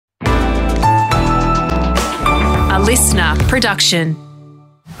listener production.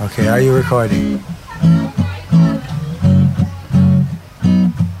 Okay, are you recording?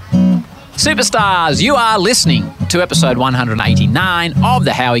 Superstars, you are listening to episode 189 of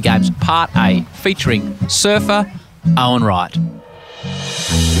the Howie Games Part A, featuring surfer Owen Wright.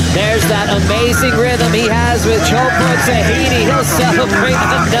 There's that amazing rhythm he has with Chopo Tahiti. He'll celebrate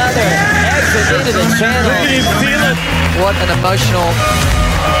another exit into the channel. Feel it. What an emotional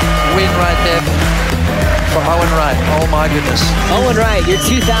win right there for Owen Wright. Oh my goodness. Owen Wright, your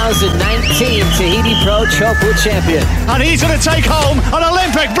 2019 Tahiti Pro Chopo champion. And he's going to take home an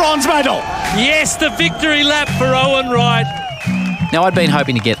Olympic bronze medal. Yes, the victory lap for Owen Wright. Now, I'd been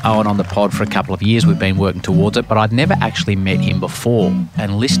hoping to get Owen on the pod for a couple of years. We've been working towards it, but I'd never actually met him before.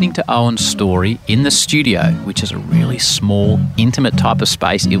 And listening to Owen's story in the studio, which is a really small, intimate type of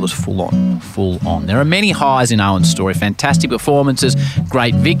space, it was full on. There are many highs in Owen's story, fantastic performances,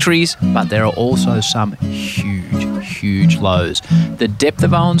 great victories, but there are also some huge lows. The depth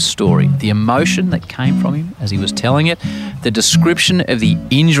of Owen's story, the emotion that came from him as he was telling it, the description of the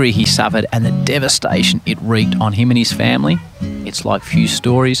injury he suffered and the devastation it wreaked on him and his family, it's like few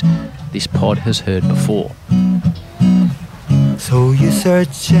stories this pod has heard before. So you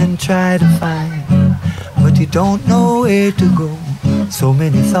search and try to find, but you don't know where to go. So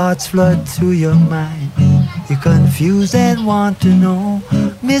many thoughts flood through your mind. You're confused and want to know.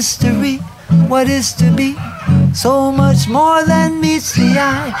 Mystery, what is to be? So much more than meets the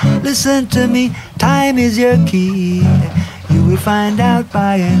eye. Listen to me, time is your key. You will find out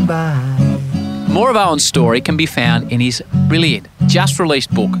by and by. More of Owen's story can be found in his brilliant, just-released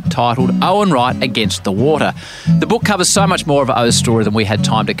book titled Owen Wright Against the Water. The book covers so much more of Owen's story than we had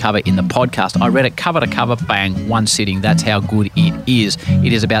time to cover in the podcast. I read it cover to cover, bang, one sitting. That's how good it is.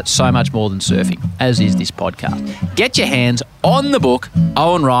 It is about so much more than surfing, as is this podcast. Get your hands on the book,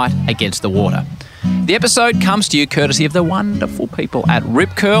 Owen Wright Against the Water. The episode comes to you courtesy of the wonderful people at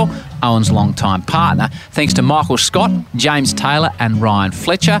Rip Curl, Owen's longtime partner. Thanks to Michael Scott, James Taylor and Ryan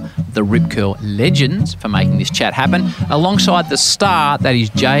Fletcher, the Rip Curl legends, for making this chat happen, alongside the star that is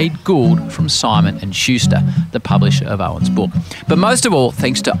Jade Gould from Simon & Schuster, the publisher of Owen's book. But most of all,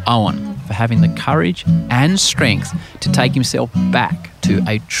 thanks to Owen for having the courage and strength to take himself back to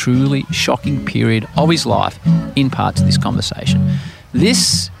a truly shocking period of his life in parts of this conversation.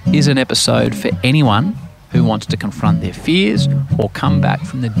 This is an episode for anyone who wants to confront their fears or come back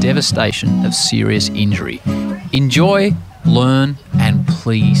from the devastation of serious injury. Enjoy, learn, and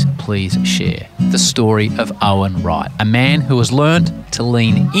please share the story of Owen Wright, a man who has learned to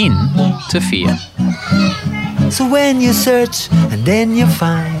lean in to fear. So when you search and then you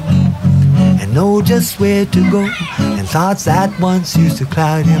find and know just where to go, and thoughts that once used to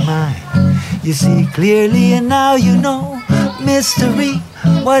cloud your mind, you see clearly and now you know. Mystery,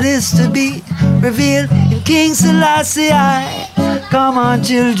 what is to be revealed in King Selassie. Come on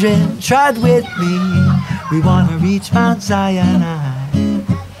children, trot with me, we want to reach Mount Zion.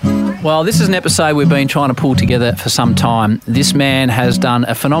 Well, this is an episode we've been trying to pull together for some time. This man has done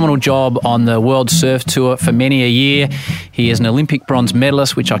a phenomenal job on the World Surf Tour for many a year. He is an Olympic bronze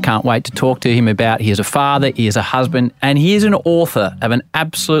medalist, which I can't wait to talk to him about. He is a father, he is a husband, and he is an author of an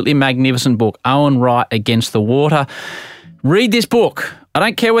absolutely magnificent book, Owen Wright Against the Water. Read this book. I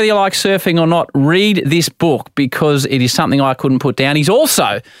don't care whether you like surfing or not. Read this book because it is something I couldn't put down. He's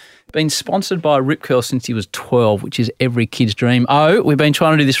also been sponsored by Rip Curl since he was 12, which is every kid's dream. Oh, we've been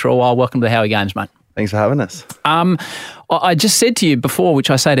trying to do this for a while. Welcome to the Howie Games, mate. Thanks for having us. I just said to you before,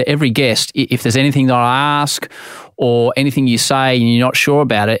 which I say to every guest, if there's anything that I ask or anything you say and you're not sure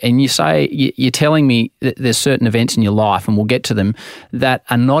about it, and you say you're telling me that there's certain events in your life, and we'll get to them, that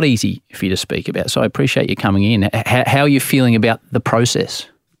are not easy for you to speak about. So I appreciate you coming in. How are you feeling about the process?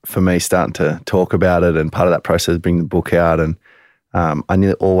 For me, starting to talk about it, and part of that process, bring the book out, and I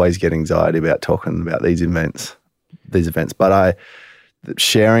nearly always get anxiety about talking about these events. But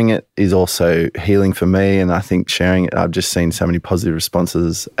sharing it is also healing for me, and I think sharing it, I've just seen so many positive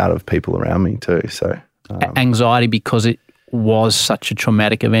responses out of people around me too. So anxiety because it was such a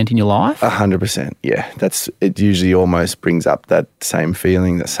traumatic event in your life? 100%, yeah. It usually almost brings up that same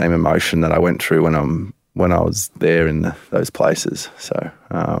feeling, that same emotion that I went through when I was there in those places. So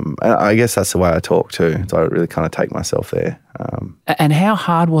and I guess that's the way I talk too. So I really kind of take myself there. And how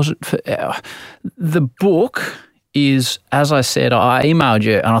hard was it for the book? Is, as I said, I emailed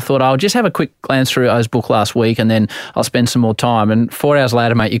you and I thought I'll just have a quick glance through O's book last week and then I'll spend some more time. And 4 hours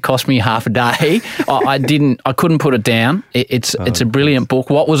later, mate, you cost me half a day. I couldn't put it down. It's a brilliant book.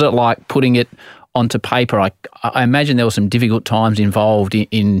 What was it like putting it onto paper? I imagine there were some difficult times involved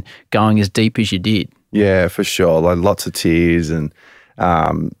in going as deep as you did. Yeah, for sure. Like lots of tears and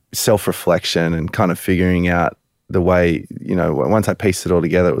self-reflection and kind of figuring out the way, once I pieced it all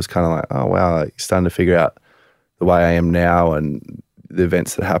together, it was kind of like, oh, wow, like starting to figure out the way I am now and the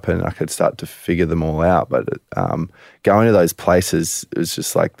events that happen, I could start to figure them all out. But going to those places, it was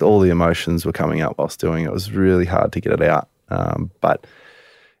just like all the emotions were coming out whilst doing it. It was really hard to get it out. But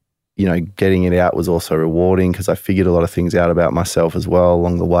getting it out was also rewarding because I figured a lot of things out about myself as well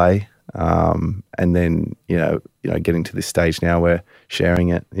along the way. And then, getting to this stage now where sharing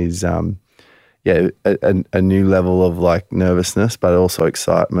it is, a new level of like nervousness, but also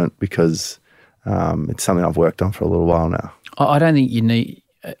excitement because it's something I've worked on for a little while now. I don't think you need.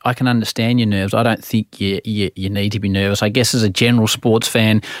 I can understand your nerves. I don't think you need to be nervous. I guess as a general sports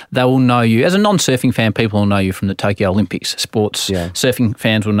fan, they will know you. As a non-surfing fan, people will know you from the Tokyo Olympics. Surfing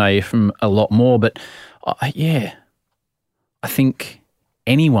fans will know you from a lot more. But I think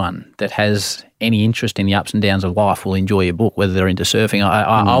anyone that has any interest in the ups and downs of life will enjoy your book, whether they're into surfing.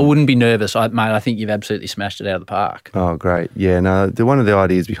 I wouldn't be nervous. Mate, I think you've absolutely smashed it out of the park. Oh, great. Yeah, no, one of the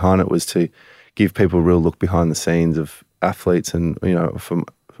ideas behind it was to give people a real look behind the scenes of athletes and, from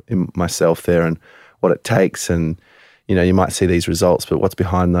myself there and what it takes. And, you might see these results, but what's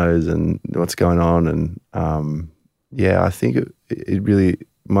behind those and what's going on. And, I think it really,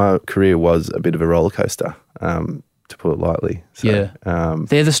 my career was a bit of a roller coaster, to put it lightly. So,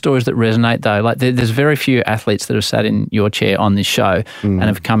 they're the stories that resonate though. Like there's very few athletes that have sat in your chair on this show and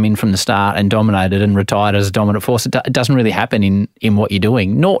have come in from the start and dominated and retired as a dominant force. It doesn't really happen in what you're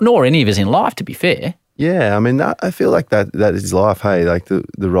doing, nor any of us in life, to be fair. Yeah, I mean, I feel like that is life, hey, like the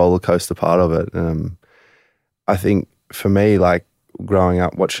roller coaster part of it. I think for me, like growing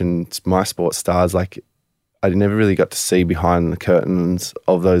up watching my sports stars, like I never really got to see behind the curtains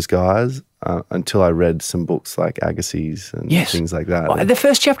of those guys until I read some books like Agassiz and things like that. Well, the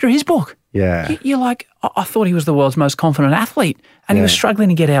first chapter of his book. Yeah. You're like, I thought he was the world's most confident athlete and he was struggling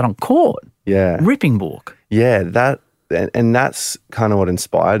to get out on court. Yeah. Ripping book. Yeah, and that's kind of what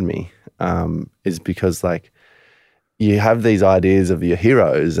inspired me. Is because like you have these ideas of your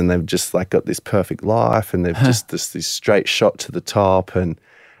heroes and they've just like got this perfect life and they've just this straight shot to the top and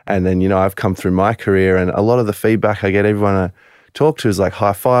then, I've come through my career and a lot of the feedback I get, everyone I talk to is like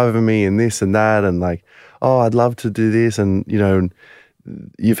high-fiving me and this and that and like, oh, I'd love to do this and,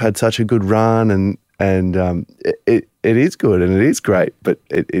 you've had such a good run and it is good and it is great, but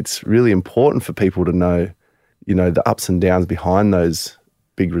it's really important for people to know, the ups and downs behind those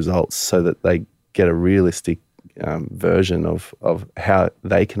big results so that they get a realistic version of how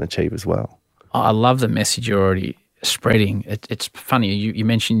they can achieve as well. I love the message you're already spreading. It's funny, you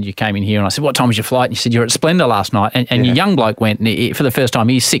mentioned you came in here and I said, what time was your flight? And you said, you're at Splendour last night. And your young bloke went for the first time.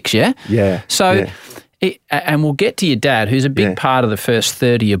 He's 6, yeah? Yeah. So, and we'll get to your dad, who's a big part of the first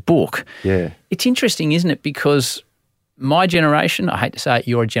third of your book. Yeah. It's interesting, isn't it? Because my generation, I hate to say it,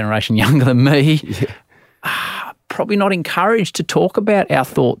 you're a generation younger than me, probably not encouraged to talk about our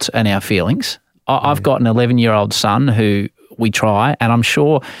thoughts and our feelings. I've got an 11-year-old son who we try, and I'm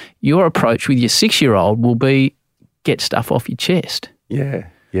sure your approach with your 6-year-old will be get stuff off your chest. Yeah.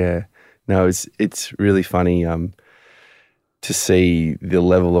 No, it's really funny to see the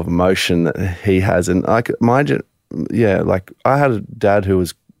level of emotion that he has. And like I had a dad who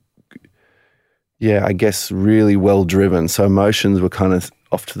was, I guess really well driven. So emotions were kind of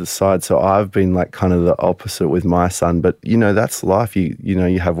off to the side. So I've been like kind of the opposite with my son. But, that's life.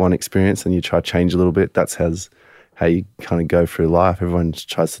 You have one experience and you try to change a little bit. That's how you kind of go through life. Everyone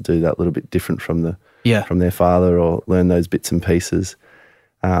tries to do that a little bit different from their father or learn those bits and pieces.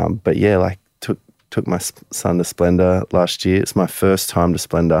 But took my son to Splendour last year. It's my first time to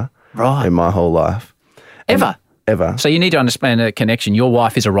Splendour in my whole life. Ever? So you need to understand the connection. Your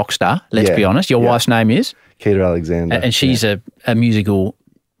wife is a rock star, let's be honest. Your wife's name is? Keita Alexander. And she's a musical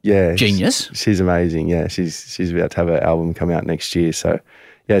genius. She's amazing. Yeah, she's about to have her album come out next year. So,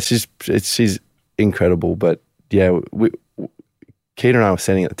 she's incredible. But, Keita and I were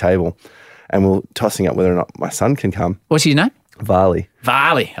sitting at the table and we were tossing up whether or not my son can come. What's his name? Varley.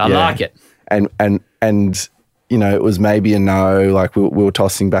 I like it. And it was maybe a no. Like we were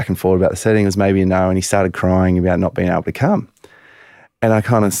tossing back and forth about the setting. It was maybe a no, and he started crying about not being able to come. And I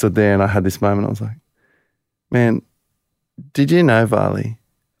kind of stood there and I had this moment. I was like, man, did you know, Varley,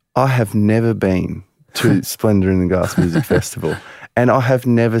 I have never been to Splendour in the Grass Music Festival, and I have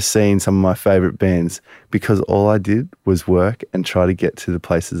never seen some of my favourite bands because all I did was work and try to get to the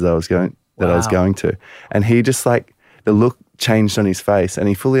places I was going to. And he just like the look changed on his face and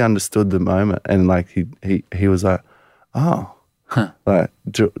he fully understood the moment and like he was like, like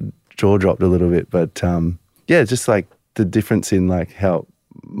jaw dropped a little bit. But just like the difference in like how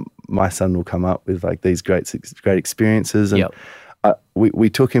my son will come up with like these great experiences. And we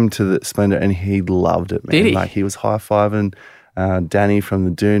took him to the Splendor and he loved it, man. Did he? Like he was high-fiving Danny from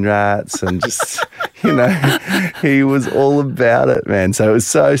the Dune Rats and just, he was all about it, man. So it was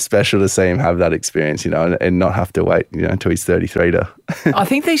so special to see him have that experience, and not have to wait, until he's 33 to. I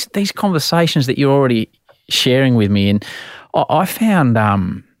think these conversations that you're already sharing with me, and I found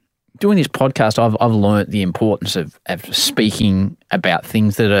doing this podcast, I've learnt the importance of speaking about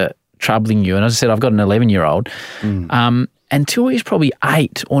things that are troubling you. And as I said, I've got an 11-year-old. Until he's probably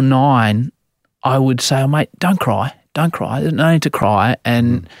 8 or 9, I would say, oh, mate, don't cry. Don't cry. There's no need to cry.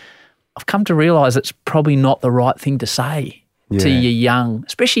 And I've come to realise it's probably not the right thing to say to your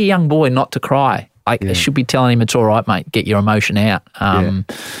especially a young boy, not to cry. I should be telling him it's all right, mate. Get your emotion out.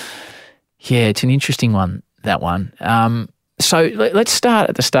 It's an interesting one, that one. So let's start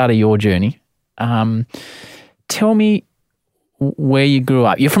at the start of your journey. Tell me where you grew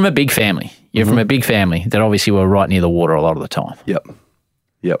up. You're from a big family. You're from a big family that obviously were right near the water a lot of the time.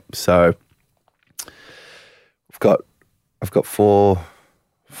 Yep. So I've got four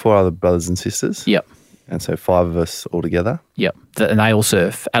other brothers and sisters. Yep. And so 5 of us all together. Yep. And they all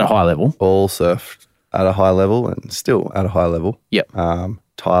surf at a high level. All surfed at a high level and still at a high level. Yep.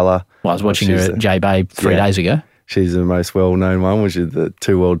 Tyler. Well, I was watching her at J-Bay 3 days ago. She's the most well-known one, which is the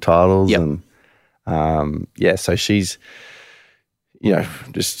 2 world titles. Yep. And so she's,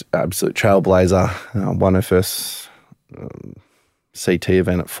 just absolute trailblazer. Won her first CT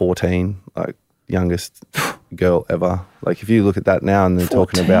event at 14, like youngest girl ever. Like if you look at that now and they're 14.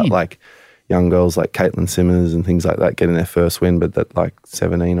 Talking about like young girls like Caitlin Simmers and things like that getting their first win, but that like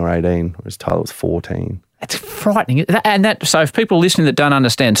 17 or 18, whereas Tyler was 14. It's frightening. So if people listening that don't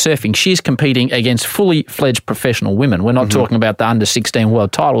understand surfing, she's competing against fully fledged professional women. We're not talking about the under 16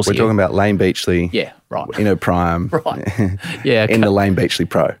 world titles We're talking about Lane Beachley. Yeah, right. In her prime. Right. Yeah. Okay. In the Lane Beachley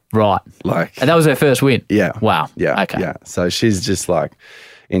Pro. Right. And that was her first win? Yeah. Wow. Yeah. Okay. Yeah. So she's just like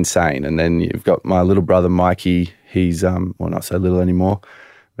insane. And then you've got my little brother, Mikey. He's, not so little anymore,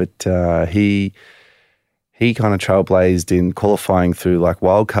 but he kind of trailblazed in qualifying through like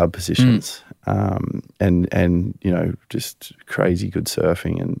wildcard positions. And just crazy good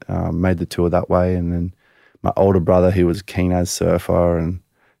surfing and made the tour that way. And then my older brother, he was a keen as surfer and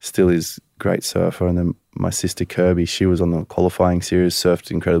still is great surfer. And then my sister Kirby, she was on the qualifying series,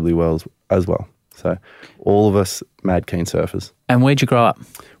 surfed incredibly well as well. So all of us mad keen surfers. And where'd you grow up?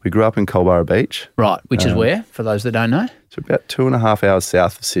 We grew up in Culburra Beach. Right, which is where, for those that don't know? So about 2.5 hours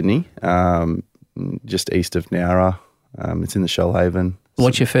south of Sydney, just east of Nowra. It's in the Shoalhaven.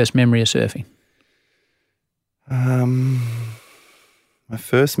 What's your first memory of surfing? My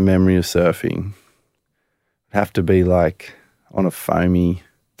first memory of surfing would have to be like on a foamy.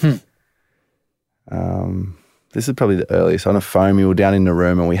 This is probably the earliest. On a foamy, we were down in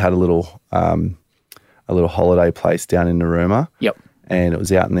Narooma. We had a little holiday place down in Narooma. Yep. And it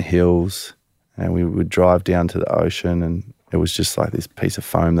was out in the hills, and we would drive down to the ocean, and it was just like this piece of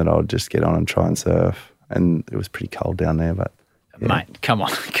foam that I would just get on and try and surf. And it was pretty cold down there, but. Yeah. Mate, come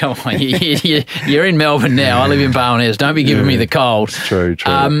on. You're in Melbourne now. I live in Bowen. Don't be giving me the cold. It's true.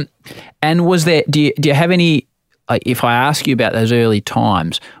 And was there? Do you have any? Like, if I ask you about those early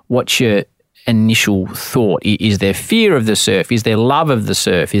times, what's your initial thought? Is there fear of the surf? Is there love of the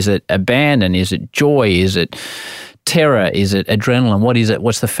surf? Is it abandon? Is it joy? Is it terror? Is it adrenaline? What is it?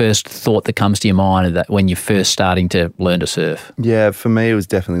 What's the first thought that comes to your mind that when you're first starting to learn to surf? Yeah, for me, it was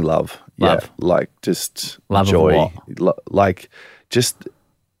definitely love. Love. Yeah, like just love joy. Of what?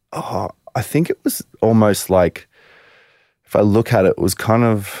 I think it was almost like, if I look at it, it was kind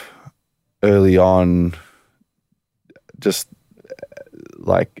of early on, just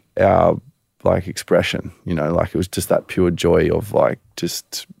like our like expression, like it was just that pure joy of like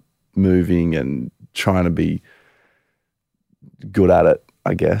just moving and trying to be good at it,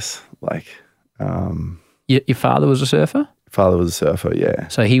 I guess. Like, your father was a surfer? Father was a surfer, yeah.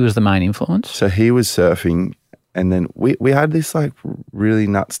 So he was the main influence? So he was surfing, and then we had this like really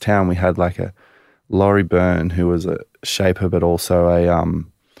nuts town. We had like a Laurie Byrne, who was a shaper, but also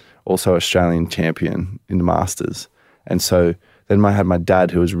also Australian champion in the Masters. And so then I had my dad,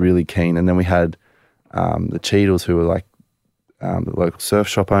 who was really keen, and then we had the Cheadles, who were like the local surf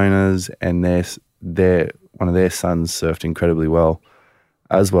shop owners, and one of their sons surfed incredibly well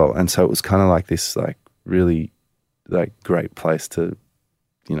as well. And so it was kind of like this like really like great place to,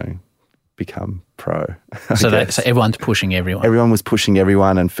 become pro. So everyone's pushing everyone. Everyone was pushing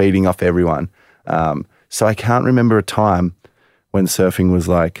everyone and feeding off everyone. So I can't remember a time when surfing was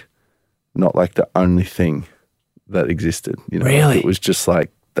like not like the only thing that existed. Really? It was just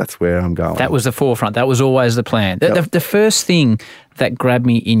like that's where I'm going. That was the forefront. That was always the plan. The first thing that grabbed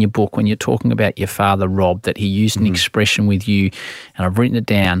me in your book when you're talking about your father, Rob, that he used an expression with you, and I've written it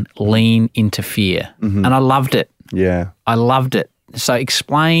down, lean into fear. And I loved it. Yeah. I loved it. So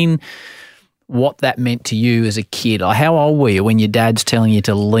explain what that meant to you as a kid. Like, how old were you when your dad's telling you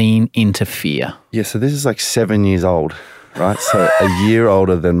to lean into fear? Yeah, so this is like 7 years old, right? So a year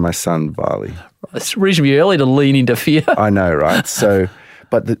older than my son, Varley. It's reasonably early to lean into fear. I know, right? So,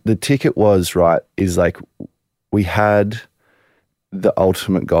 but the ticket was, right, is like we had the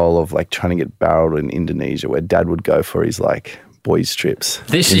ultimate goal of like trying to get barreled in Indonesia, where Dad would go for his like boys trips.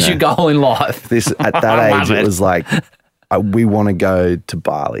 This is your goal in life. This at that age, it was like we want to go to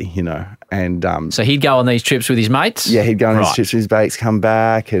Bali, you know, and so he'd go on these trips with his mates. Yeah, he'd go on his trips with his mates, come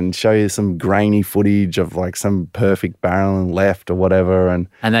back and show you some grainy footage of like some perfect barreling left or whatever, and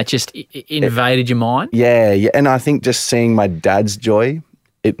that just invaded your mind. Yeah, and I think just seeing my dad's joy,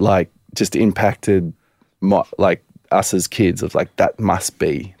 it like just impacted my like us as kids of like that must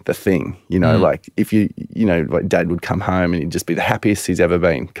be the thing, you know, like if you know, like Dad would come home and he'd just be the happiest he's ever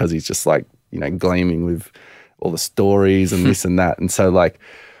been because he's just like, you know, gleaming with all the stories and this and that. And so like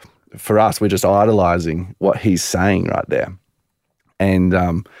for us, we're just idolizing what he's saying right there. And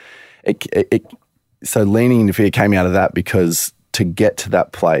so leaning into fear came out of that because to get to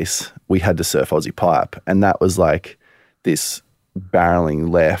that place, we had to surf Aussie Pipe. And that was like this barreling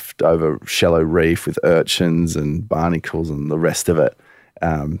left over shallow reef with urchins and barnacles and the rest of it,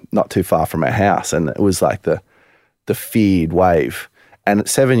 not too far from our house. And it was like the feared wave. And at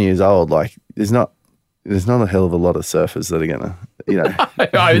 7 years old, like there's not a hell of a lot of surfers that are going to, you know.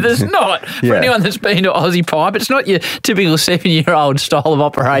 No, there's not. For anyone that's been to Aussie Pipe, it's not your typical 7-year-old style of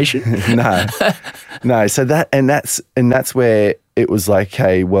operation. No. So that's where it was like,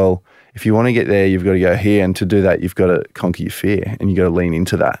 hey, well, if you want to get there, you've got to go here. And to do that, you've got to conquer your fear and you've got to lean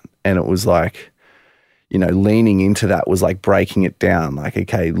into that. And it was like, you know, leaning into that was like breaking it down. Like,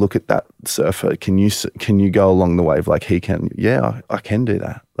 okay, look at that surfer. Can you go along the wave like he can? Yeah, I can do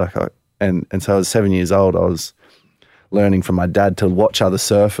that. Like And so I was 7 years old. I was learning from my dad to watch other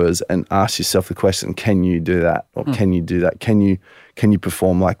surfers and ask yourself the question, can you do that? Or can you do that? Can you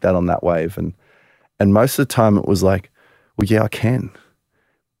perform like that on that wave? And most of the time it was like, well, yeah, I can.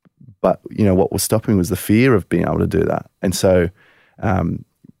 But, you know, what was stopping was the fear of being able to do that. And so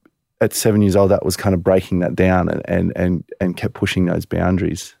at 7 years old, that was kind of breaking that down and kept pushing those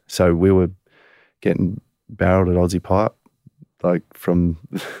boundaries. So we were getting barreled at Aussie Pipe. Like from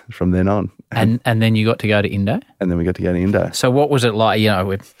then on. And then you got to go to Indo? And then we got to go to Indo. So what was it like? You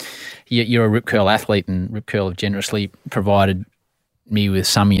know, you're a Rip Curl athlete and Rip Curl have generously provided me with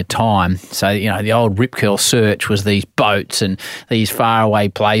some of your time. So, you know, the old Rip Curl search was these boats and these faraway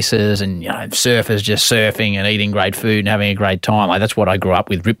places and, you know, surfers just surfing and eating great food and having a great time. Like that's what I grew up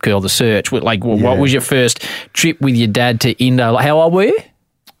with, Rip Curl the search. Like what was your first trip with your dad to Indo? Like, how old were you?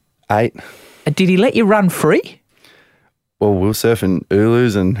 8. Did he let you run free? Well, we were surfing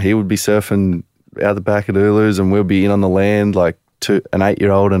Ulus and he would be surfing out the back at Ulus and we'll be in on the land like an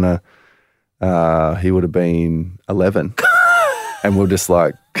 8-year-old and he would have been 11. And we're just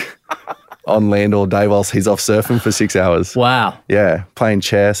like on land all day whilst he's off surfing for 6 hours. Wow. Yeah, playing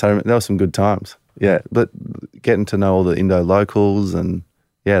chess. So that was some good times. Yeah, but getting to know all the Indo locals and,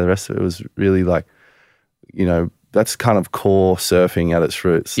 yeah, the rest of it was really like, you know, that's kind of core surfing at its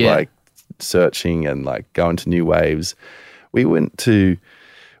roots, like searching and like going to new waves. We went to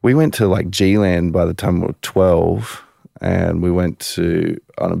like G-Land by the time we were 12 and we went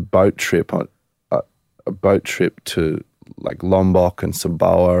on a boat trip to like Lombok and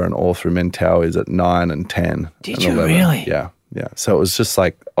Samoa and all through Mentawais at 9 and 10. Did you really? Yeah. So it was just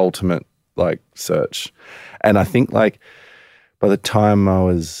like ultimate like search. And I think like by the time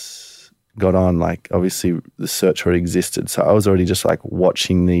I got on, like obviously the search already existed. So I was already just like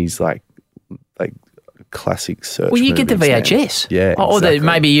watching these like classic search. Well, you get the VHS. Yeah. Or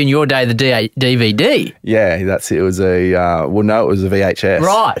maybe in your day, the DVD. Yeah, that's it. It was it was a VHS.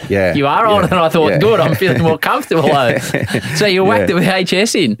 Right. Yeah. You are on it, and I thought, good, I'm feeling more comfortable. So you whacked the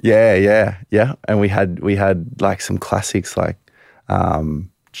VHS in. Yeah. And we had like some classics like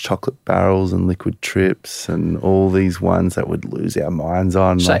chocolate barrels and liquid trips and all these ones that would lose our minds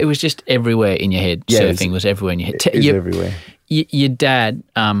on. So it was just everywhere in your head. Yeah, surfing was everywhere in your head. It was everywhere. Your dad,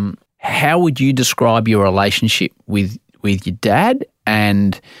 how would you describe your relationship with your dad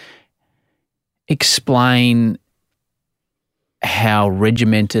and explain how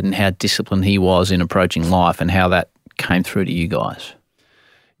regimented and how disciplined he was in approaching life and how that came through to you guys?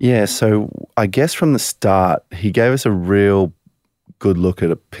 Yeah, so I guess from the start, he gave us a real good look at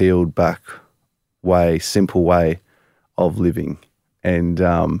a peeled back way, simple way of living. And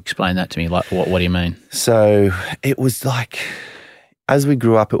Explain that to me. Like, what do you mean? so it was like, as we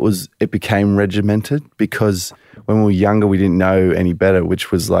grew up, it became regimented because when we were younger, we didn't know any better,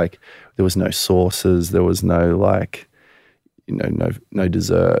 which was like, there was no sauces, there was no like, you know, no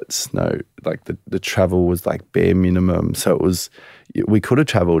desserts, no, like the travel was like bare minimum. So it was, we could have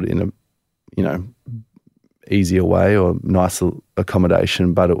traveled in a, you know, easier way or nicer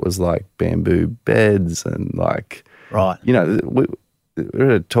accommodation, but it was like bamboo beds and like, Right. you know, we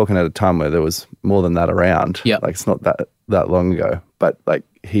were talking at a time where there was more than that around. Yep. Like it's not that long ago, but like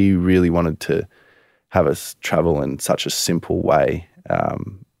he really wanted to have us travel in such a simple way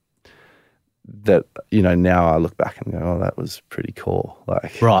that, you know, now I look back and go, oh, that was pretty cool.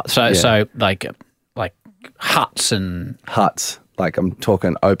 Like, Right. So yeah. so like huts and Huts. Like I'm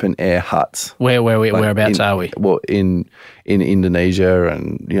talking open air huts. whereabouts are we? Well, in Indonesia,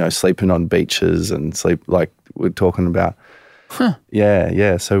 and you know, sleeping on beaches and like we're talking about.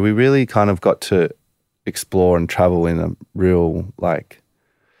 Yeah. So we really kind of got to explore and travel in a real, like,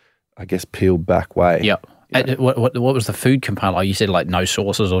 I guess, peeled back way. Yep. What was the food component? Like you said, like no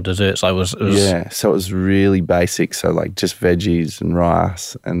sauces or desserts. Like it was Yeah. So it was really basic. So like just veggies and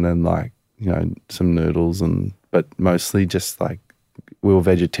rice, and then like, you know, some noodles, but mostly just like, we were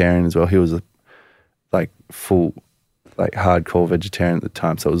vegetarian as well. He was like full, like hardcore vegetarian at the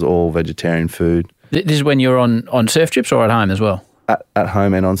time. So it was all vegetarian food. This is when you were on surf trips or at home as well? At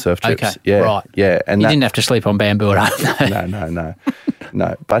home and on surf trips. Okay, Yeah. right. Yeah. And You didn't have to sleep on bamboo at home.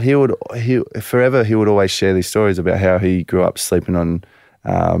 No. But he would always share these stories about how he grew up sleeping on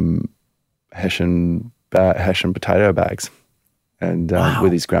Hessian potato bags and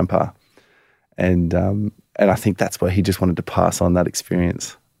with his grandpa. And I think that's why he just wanted to pass on that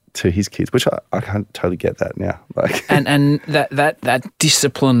experience to his kids, which I can't totally get that now. Like, and that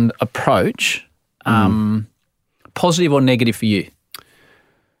disciplined approach, positive or negative for you?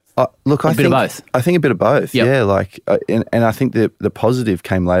 look, A bit of both. I think a bit of both. Yep. Yeah, like, and I think the positive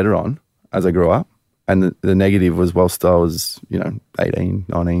came later on as I grew up, and the negative was whilst I was 18,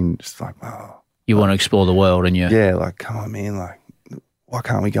 19, just like, oh, You want to explore the world, and yeah, like, come on, man, like, why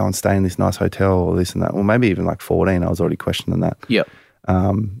can't we go and stay in this nice hotel or this and that? Well, maybe even like 14, I was already questioning that. Yep.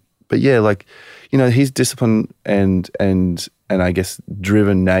 But yeah, like, his discipline and I guess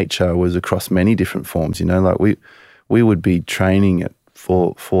driven nature was across many different forms. Like we would be training at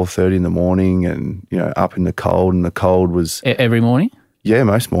 4:30 in the morning, and up in the cold, and the cold was Every morning? Yeah,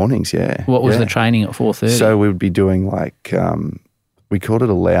 most mornings. Yeah. What was yeah. the training at 4:30? So we would be doing like we called it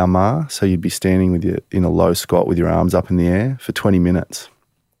a lao ma. So you'd be standing in a low squat with your arms up in the air for 20 minutes.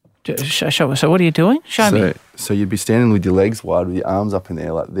 So what are you doing? Show me. So you'd be standing with your legs wide, with your arms up in the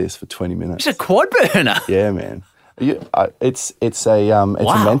air like this for 20 minutes. It's a quad burner. Yeah, man. It's a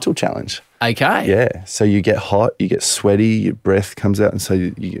mental challenge. Okay. Yeah. So you get hot, you get sweaty, your breath comes out, and so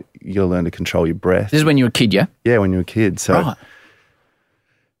you got to learn to control your breath. This is when you were a kid, yeah? Yeah, when you were a kid. So, right.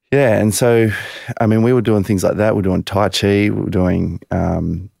 Yeah, and so, I mean, we were doing things like that. We were doing Tai Chi. We were doing,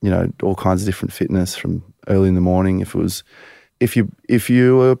 all kinds of different fitness from early in the morning. If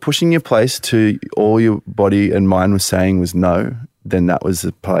you were pushing your place to all your body and mind was saying was no, then that was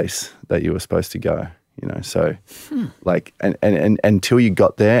the place that you were supposed to go. So like, and until you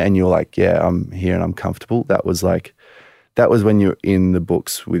got there and you're like, yeah, I'm here and I'm comfortable. That was when you're in the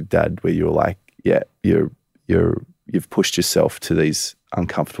books with Dad, where you're like, yeah, you've pushed yourself to these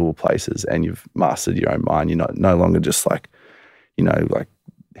uncomfortable places and you've mastered your own mind. You're not no longer just like, like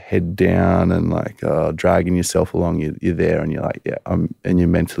head down and like dragging yourself along. You're there and you're like, yeah, and you're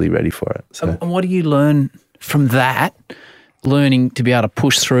mentally ready for it. So. And what do you learn from that? Learning to be able to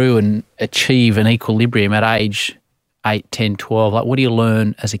push through and achieve an equilibrium at age 8, 10, 12. Like, what do you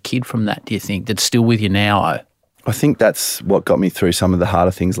learn as a kid from that, do you think, that's still with you now? I think that's what got me through some of the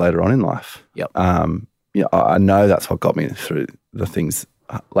harder things later on in life. Yep. I know that's what got me through the things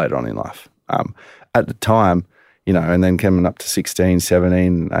later on in life. At the time, and then coming up to 16,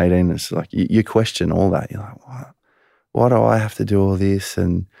 17, 18, it's like you question all that. You're like, why do I have to do all this?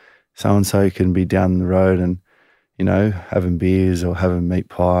 And so can be down the road and, having beers or having meat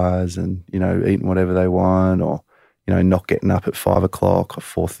pies and, eating whatever they want, or, not getting up at 5 o'clock or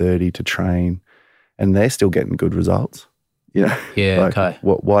 4:30 to train, and they're still getting good results, Yeah, like, okay.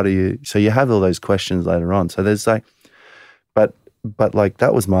 Why do you, so you have all those questions later on. So there's like, but like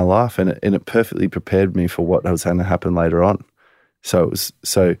that was my life, and it perfectly prepared me for what was going to happen later on. So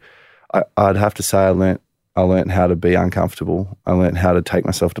I'd have to say I learned how to be uncomfortable. I learned how to take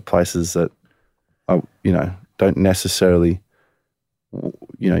myself to places that I, don't necessarily,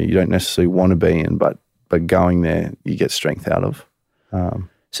 you don't necessarily want to be in, but going there, you get strength out of.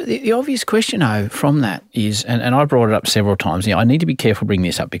 So the obvious question, from that is, and I brought it up several times, I need to be careful bringing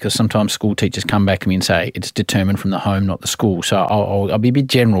this up because sometimes school teachers come back to me and say it's determined from the home, not the school. So I'll be a bit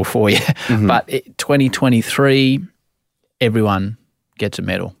general for you. Mm-hmm. But 2023, everyone gets a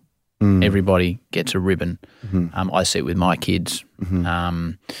medal. Everybody gets a ribbon. Mm-hmm. I see it with my kids.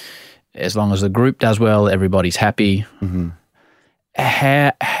 Mm-hmm. As long as the group does well, everybody's happy. Mm-hmm.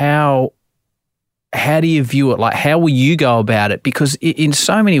 How do you view it? Like, how will you go about it? Because in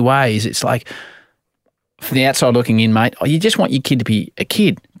so many ways, it's like, from the outside looking in, mate, you just want your kid to be a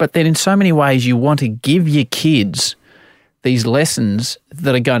kid. But then in so many ways, you want to give your kids these lessons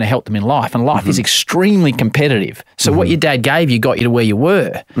that are going to help them in life. And life is extremely competitive. So what your dad gave you got you to where you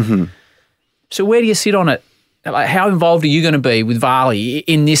were. Mm-hmm. So where do you sit on it? Like, how involved are you going to be with Varley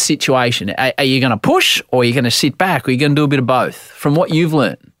in this situation? Are you going to push, or are you going to sit back, or are you going to do a bit of both from what you've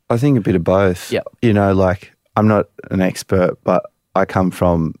learned? I think a bit of both. Yep. You know, like, I'm not an expert, but I come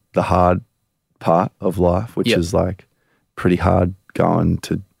from the hard part of life, which is like pretty hard going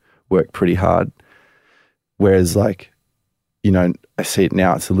to work pretty hard. Whereas, like, you know, I see it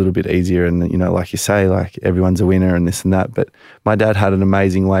now, it's a little bit easier and, you know, like you say, like, everyone's a winner and this and that. But my dad had an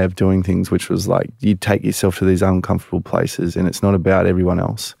amazing way of doing things, which was like, you take yourself to these uncomfortable places and it's not about everyone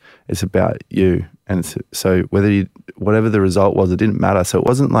else. It's about you. And so whatever the result was, it didn't matter. So it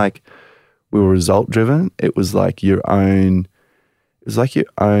wasn't like we were result driven. It was like your own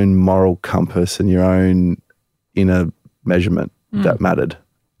moral compass and your own inner measurement that mattered.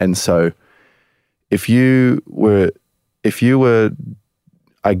 And so if you were,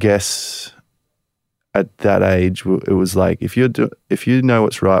 I guess, at that age, it was like, if you know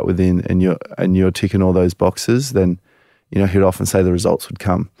what's right within and you're ticking all those boxes, then, you know, he'd often say the results would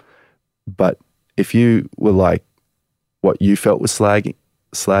come. But if you were like what you felt was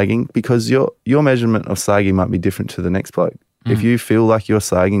slagging, because your measurement of slagging might be different to the next bloke. If you feel like you're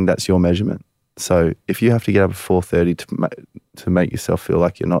slagging, that's your measurement. So if you have to get up at 4:30 to make yourself feel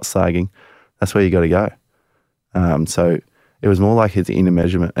like you're not slagging, that's where you got to go. So it was more like his inner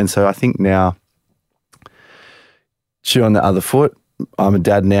measurement. And so I think now, shoe on the other foot, I'm a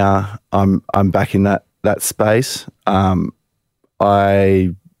dad now. I'm back in that space.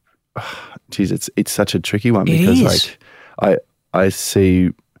 It's such a tricky one because I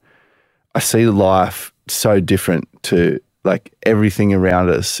see life so different to, like, everything around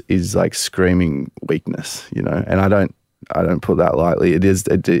us is like screaming weakness, you know, and I don't put that lightly.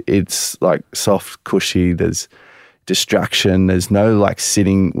 It's like soft, cushy. There's distraction. There's no like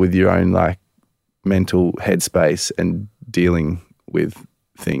sitting with your own like mental headspace and dealing with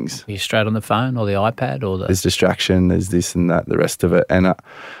things. Are you straight on the phone or the iPad or There's distraction. There's this and that, the rest of it. And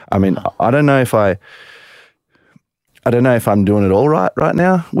I mean, I don't know if I'm doing it all right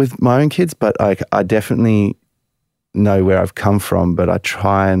now with my own kids, but I definitely know where I've come from, but I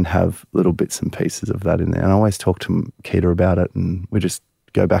try and have little bits and pieces of that in there. And I always talk to Keita about it, and we just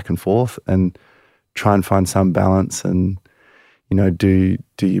go back and forth and try and find some balance. And, you know, do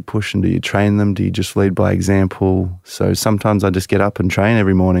you push and do you train them? Do you just lead by example? So sometimes I just get up and train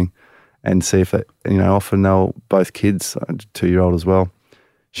every morning and see if you know, often both kids, 2-year-old as well,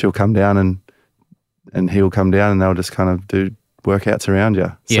 she'll come down and he'll come down and they'll just kind of do workouts around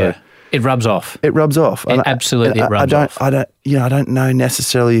you. Yeah. So it rubs off. It rubs off. It absolutely rubs off. I don't know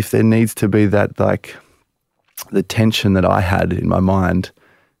necessarily if there needs to be that, like, the tension that I had in my mind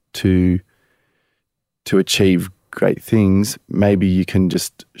to achieve great things. Maybe you can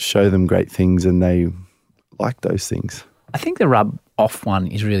just show them great things and they like those things. I think the rub off one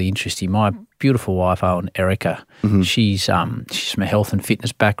is really interesting. My beautiful wife, Owen, Erica, she's from a health and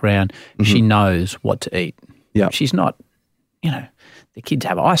fitness background. She knows what to eat. Yeah. She's not, you know, the kids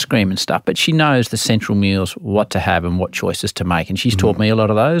have ice cream and stuff, but she knows the central meals, what to have and what choices to make. And she's taught me a lot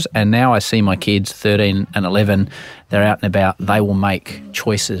of those. And now I see my kids, 13 and 11, they're out and about. They will make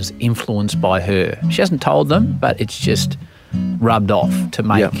choices influenced by her. She hasn't told them, but it's just rubbed off to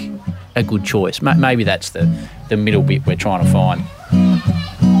make a good choice. Maybe that's the middle bit we're trying to find.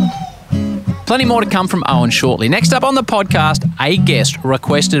 Plenty more to come from Owen shortly. Next up on the podcast, a guest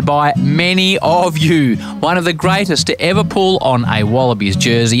requested by many of you. One of the greatest to ever pull on a Wallabies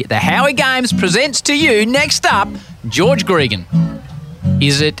jersey. The Howie Games presents to you, next up, George Gregan.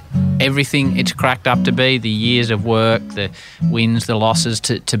 Is it everything it's cracked up to be? The years of work, the wins, the losses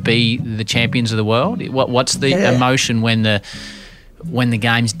to be the champions of the world? What's the emotion when the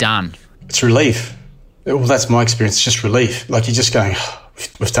game's done? It's relief. Well, that's my experience. It's just relief. Like, you're just going, oh,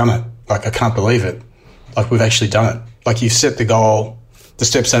 we've done it. Like, I can't believe it. Like, we've actually done it. Like, you've set the goal. The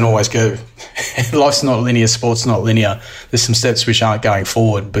steps don't always go. Life's not linear. Sport's not linear. There's some steps which aren't going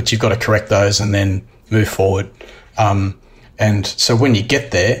forward, but you've got to correct those and then move forward. And And so when you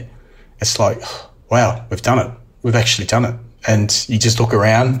get there, it's like, wow, we've done it. We've actually done it. And you just look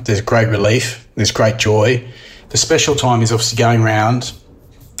around, there's great relief, there's great joy. The special time is obviously going around.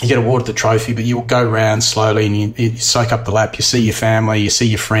 You get awarded the trophy, but you go around slowly and you soak up the lap. You see your family, you see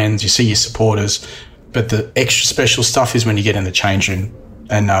your friends, you see your supporters. But the extra special stuff is when you get in the change room,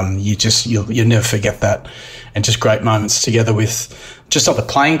 and you'll never forget that. And just great moments together with just not the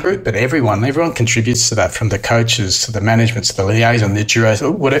playing group, but everyone. Everyone contributes to that, from the coaches to the management to the liaison, the duros.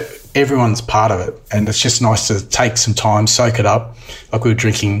 Everyone's part of it, and it's just nice to take some time, soak it up. Like we were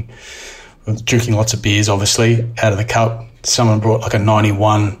drinking lots of beers, obviously, out of the cup. Someone brought like a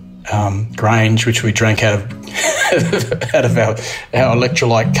 91 Grange, which we drank out of our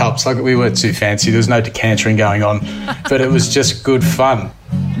electrolyte cups. Like, we weren't too fancy. There was no decantering going on, but it was just good fun.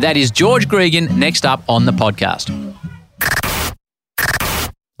 That is George Gregan next up on the podcast.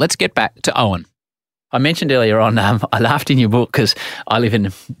 Let's get back to Owen. I mentioned earlier on, I laughed in your book because I live in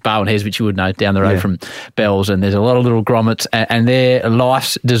Barwon Heads, which you would know, down the road from Bells, and there's a lot of little grommets, and their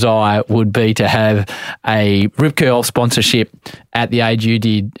life's desire would be to have a Rip Curl sponsorship at the age you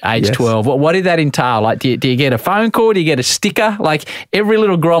did, age 12. What did that entail? Like, do you get a phone call? Do you get a sticker? Like, every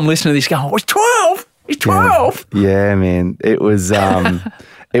little grom listening to this going, oh, he's 12! He's 12! Yeah, man. It was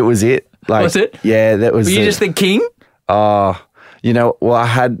it was it. Like, was it? Yeah, that was. Were you just the king? Oh, I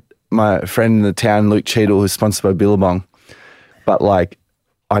had my friend in the town, Luke Cheadle, who's sponsored by Billabong, but like,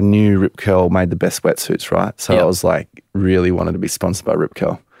 I knew Rip Curl made the best wetsuits, right? So I was like, really wanted to be sponsored by Rip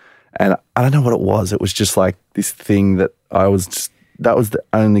Curl. And I don't know what it was. It was just like this thing that that was the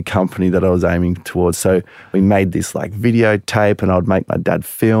only company that I was aiming towards. So we made this like videotape, and I would make my dad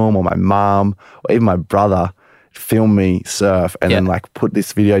film, or my mum, or even my brother film me surf, and then like put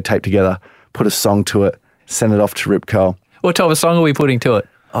this videotape together, put a song to it, send it off to Rip Curl. What type of song are we putting to it?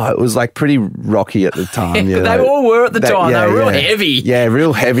 Oh, it was like pretty rocky at the time. But they all were at the time. They were real heavy. Yeah,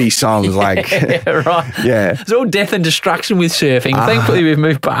 real heavy songs. Like, right. Yeah. It's all death and destruction with surfing. Thankfully, we've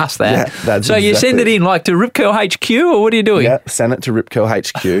moved past that. Yeah, that's so you send it in like to Rip Curl HQ, or what are you doing? Yeah, send it to Rip Curl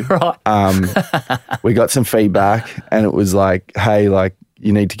HQ. Right. We got some feedback, and it was like, hey, like,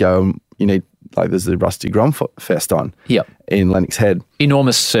 you need to go. There's the Rusty Grom Fest on. Yep. In Lennox Head.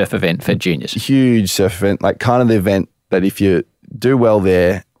 Enormous surf event for juniors. Huge surf event, like kind of the event that if you do well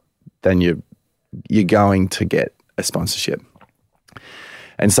there, then you're going to get a sponsorship.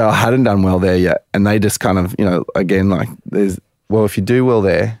 And so I hadn't done well there yet, and they just kind of, again, like, if you do well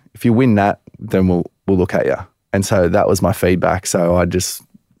there, if you win that, then we'll look at you. And so that was my feedback. So I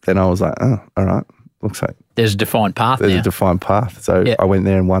was like, oh, all right, looks like there's a defined path. There's a defined path. So I went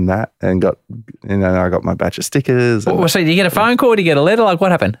there and won that, and I got my batch of stickers. So did you get a phone call? Did you get a letter? Like,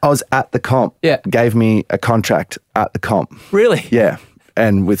 what happened? I was at the comp. Yeah. Gave me a contract at the comp. Really? Yeah.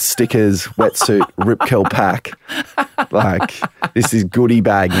 And with stickers, wetsuit, Rip Curl pack. Like, this is goodie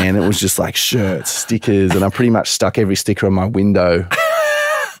bag, man. It was just like shirts, stickers, and I pretty much stuck every sticker on my window,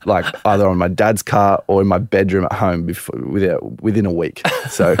 like either on my dad's car or in my bedroom at home within a week.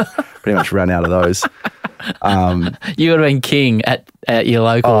 So pretty much ran out of those. You would have been king at your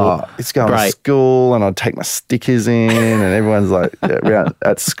local. It's going to school, and I'd take my stickers in, and everyone's like around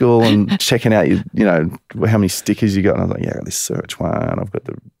at school and checking out how many stickers you got. And I was like, yeah, I got this search one. I've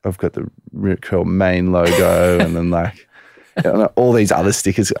got the Rip Curl main logo, and then like all these other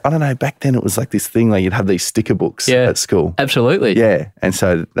stickers. I don't know. Back then it was like this thing, like you'd have these sticker books at school. Absolutely. Yeah, and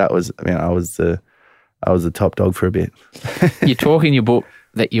so that was. I was the top dog for a bit. You talk in your book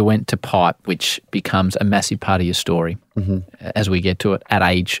that you went to pipe, which becomes a massive part of your story as we get to it at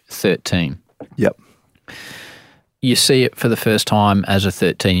age 13. Yep. You see it for the first time as a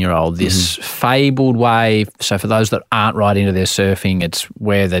 13-year-old, this fabled wave. So for those that aren't right into their surfing, it's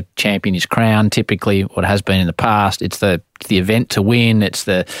where the champion is crowned, typically, what has been in the past. It's the event to win. It's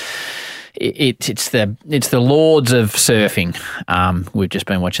the lords of surfing. We've just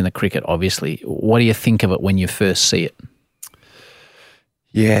been watching the cricket, obviously. What do you think of it when you first see it?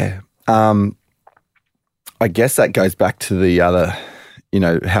 Yeah. I guess that goes back to the other,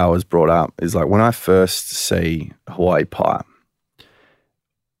 how I was brought up, is like when I first see Hawaii pipe,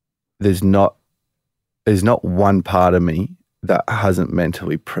 there's not one part of me that hasn't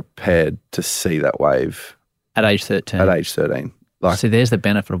mentally prepared to see that wave. At age 13? At age 13. Like, so there's the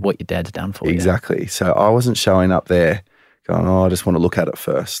benefit of what your dad's done for you. Exactly. So I wasn't showing up there going, I just want to look at it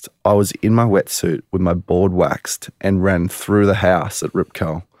first. I was in my wetsuit with my board waxed and ran through the house at Rip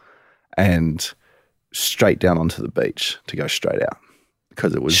Curl and straight down onto the beach to go straight out,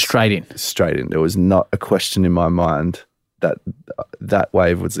 because it was straight in. There was not a question in my mind that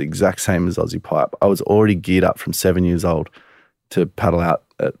wave was the exact same as Aussie pipe. I was already geared up from 7 years old to paddle out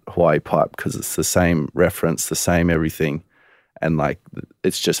at Hawaii pipe because it's the same reference, the same everything. And like,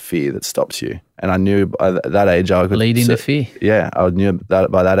 it's just fear that stops you. And I knew by that age I could lead into fear. Yeah, I knew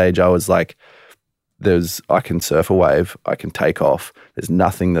that by that age I was like, I can surf a wave, I can take off. There's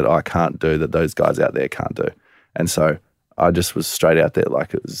nothing that I can't do that those guys out there can't do. And so I just was straight out there,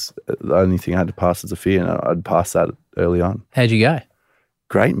 like it was the only thing I had to pass was a fear, and I'd passed that early on. How'd you go?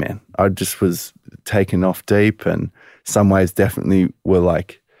 Great, man. I just was taking off deep, and some waves definitely were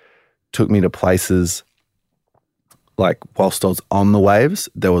like, took me to places like whilst I was on the waves,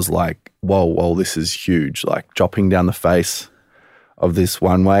 there was like, whoa, this is huge. Like dropping down the face of this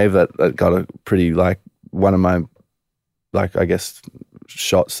one wave that got a pretty, like, one of my, like, I guess,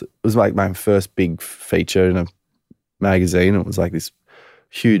 shots. It was like my first big feature in a magazine. It was like this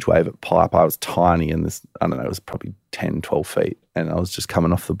huge wave at Pipe. I was tiny, and this, I don't know, it was probably 10, 12 feet, and I was just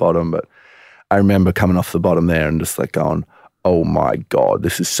coming off the bottom. But I remember coming off the bottom there and just like going, oh my God,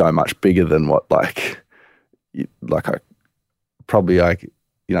 this is so much bigger than what, like I probably, like,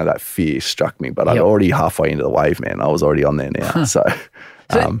 you know, that fear struck me, but I'd already halfway into the wave, man. I was already on there now. So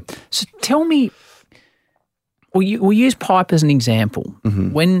tell me, we'll use Pipe as an example.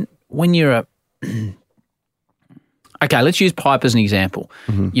 Mm-hmm. When you're okay, let's use Pipe as an example.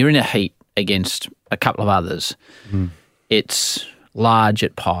 Mm-hmm. You're in a heat against a couple of others. Mm-hmm. It's large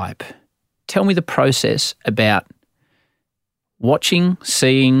at Pipe. Tell me the process about watching,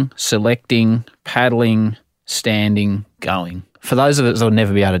 seeing, selecting, paddling, standing, going. For those of us that will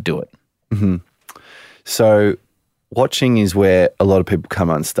never be able to do it. Mm-hmm. So watching is where a lot of people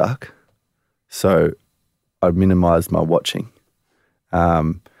come unstuck. So I minimise my watching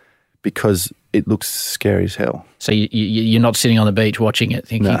because it looks scary as hell. So you're not sitting on the beach watching it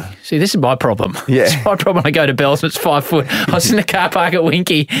thinking, see, this is my problem. Yeah. This is my problem. I go to Bells and it's 5 foot. I was in the car park at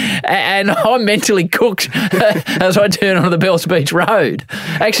Winky and I'm mentally cooked as I turn onto the Bells Beach Road.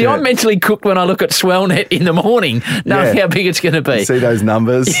 Actually, I'm mentally cooked when I look at Swellnet in the morning, knowing how big it's going to be. See those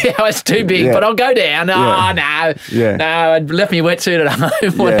numbers? Yeah, it's too big, but I'll go down. No, I left me wetsuit at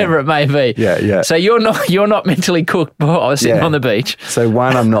home, whatever it may be. Yeah. So you're not mentally cooked before I was sitting on the beach. So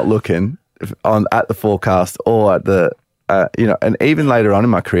one, I'm not looking at the forecast or at the, and even later on in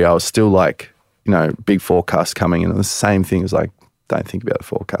my career, I was still like, big forecast coming, and it was the same thing. It was like, don't think about the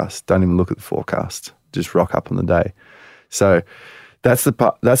forecast. Don't even look at the forecast. Just rock up on the day. So that's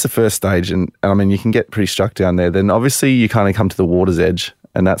the first stage. And I mean, you can get pretty struck down there. Then obviously you kind of come to the water's edge,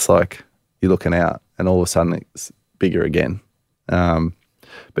 and that's like, you're looking out, and all of a sudden it's bigger again. But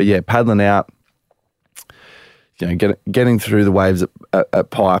yeah, paddling out, getting through the waves at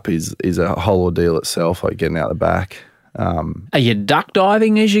Pipe is a whole ordeal itself, like getting out the back. Are you duck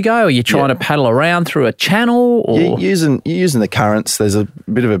diving as you go? Are you trying to paddle around through a channel? Or? You're using the currents. There's a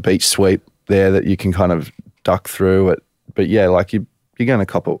bit of a beach sweep there that you can kind of duck through it. But yeah, like you're going to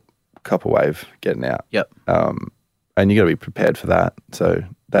cop a wave getting out. Yep. And you got to be prepared for that. So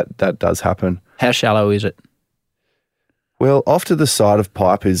that does happen. How shallow is it? Well, off to the side of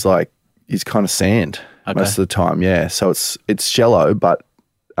Pipe is kind of sand. Okay. Most of the time, yeah. So it's shallow, but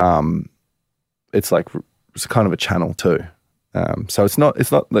it's kind of a channel too. So it's not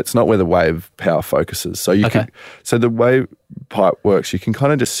where the wave power focuses. So so the way Pipe works, you can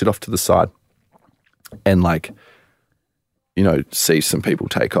kind of just sit off to the side and see some people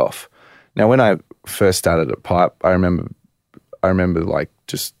take off. Now, when I first started at Pipe, I remember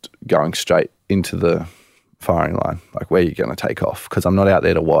just going straight into the firing line, like where you're going to take off, because I'm not out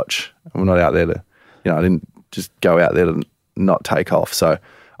there to watch. I'm not out there to. I didn't just go out there to not take off. So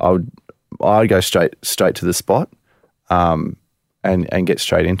I'd go straight to the spot and get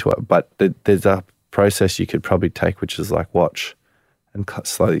straight into it. But there's a process you could probably take, which is like watch and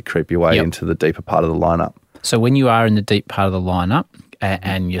slowly creep your way into the deeper part of the lineup. So when you are in the deep part of the lineup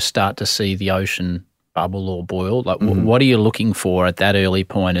and you start to see the ocean bubble or boil, what are you looking for at that early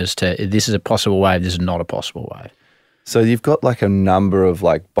point as to this is a possible wave, this is not a possible wave? So you've got a number of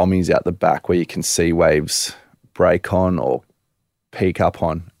bommies out the back where you can see waves break on or peak up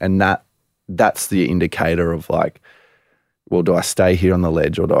on, and that's the indicator of well, do I stay here on the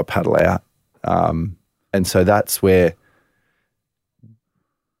ledge or do I paddle out? And so that's where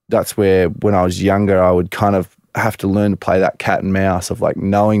when I was younger, I would kind of have to learn to play that cat and mouse of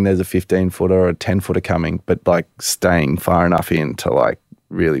knowing there's a 15-footer or a 10-footer coming, but staying far enough in to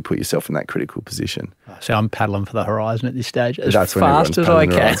really put yourself in that critical position. So I'm paddling for the horizon at this stage as That's fast as I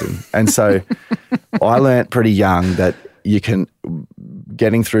can. And so I learnt pretty young that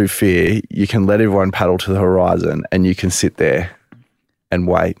getting through fear, you can let everyone paddle to the horizon and you can sit there and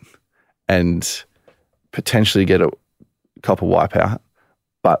wait and potentially get a copper wipeout,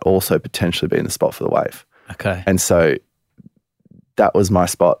 but also potentially be in the spot for the wave. Okay. And so that was my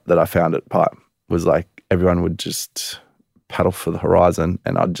spot that I found at Pipe, was everyone would just paddle for the horizon,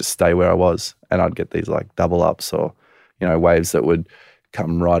 and I'd just stay where I was, and I'd get these like double ups or, waves that would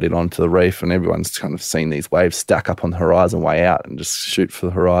come right in onto the reef, and everyone's kind of seen these waves stack up on the horizon way out and just shoot for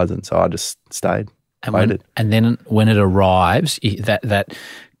the horizon. So I just stayed, waited. And then when it arrives, that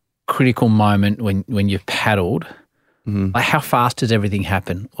critical moment when you've paddled, like how fast does everything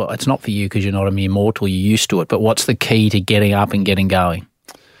happen? Well, it's not for you because you're not a mere mortal, you're used to it, but what's the key to getting up and getting going?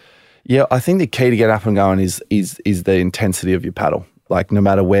 Yeah, I think the key to get up and going is the intensity of your paddle. Like no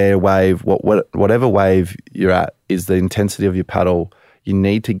matter where wave, whatever wave you're at, is the intensity of your paddle. You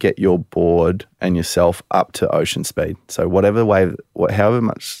need to get your board and yourself up to ocean speed. So whatever wave, however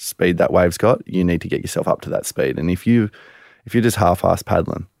much speed that wave's got, you need to get yourself up to that speed. And if you're just half-ass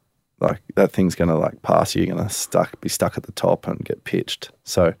paddling, like that thing's going to like pass you, you're going to be stuck at the top and get pitched.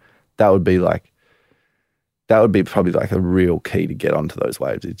 So that would be probably like a real key to get onto those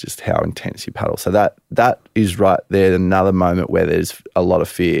waves, is just how intense you paddle. So that is right there, another moment where there's a lot of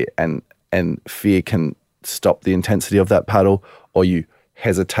fear, and fear can stop the intensity of that paddle, or you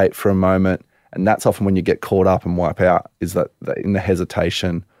hesitate for a moment, and that's often when you get caught up and wipe out, is that in the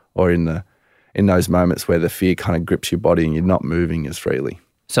hesitation or in those moments where the fear kind of grips your body and you're not moving as freely.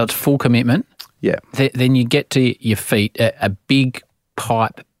 So it's full commitment. Yeah. Then you get to your feet, a big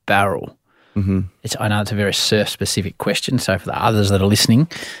pipe barrel. Mm-hmm. I know it's a very surf-specific question, so for the others that are listening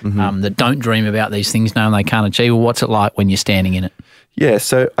that don't dream about these things, knowing they can't achieve, well, what's it like when you're standing in it? Yeah,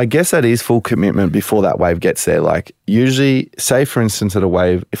 so I guess that is full commitment before that wave gets there. Like usually, say for instance at a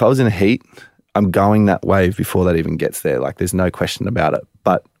wave, if I was in a heat, I'm going that wave before that even gets there. Like there's no question about it.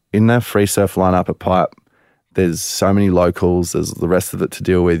 But in the free surf lineup at Pipe, there's so many locals, there's the rest of it to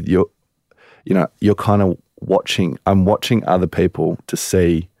deal with. You're kind of watching, I'm watching other people to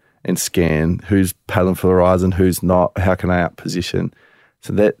see and scan who's paddling for the horizon, who's not, how can I outposition.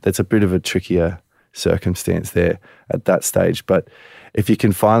 So that's a bit of a trickier circumstance there at that stage. But if you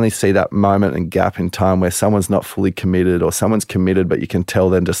can finally see that moment and gap in time where someone's not fully committed, or someone's committed but you can tell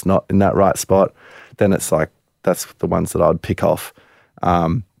they're just not in that right spot, then it's like that's the ones that I'd pick off.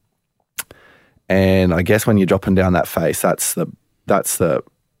 And I guess when you're dropping down that face, that's kind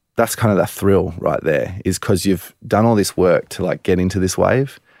of that thrill right there, is because you've done all this work to like get into this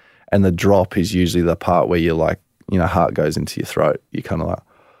wave, and the drop is usually the part where you're like, heart goes into your throat. You're kind of like,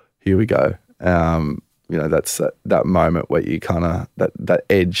 here we go. That's that moment where you kind of, that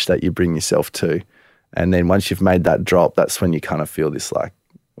edge that you bring yourself to. And then once you've made that drop, that's when you kind of feel this like,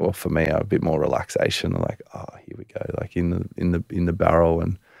 well, for me, a bit more relaxation, like, oh, here we go, like in the barrel,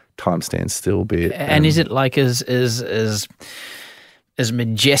 and time stands still a bit. And is it like as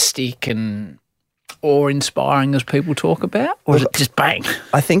majestic and awe-inspiring as people talk about, or is it just bang?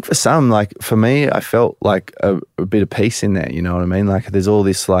 I think for some, like for me, I felt like a bit of peace in there. You know what I mean? Like there's all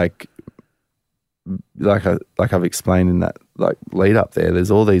this like I've explained in that like lead up there.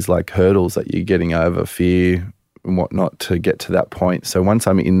 There's all these like hurdles that you're getting over, fear and whatnot, to get to that point. So once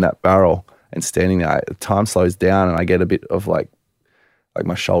I'm in that barrel and standing there, time slows down, and I get a bit of like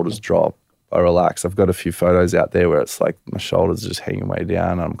my shoulders drop. I relax. I've got a few photos out there where it's like my shoulders are just hanging way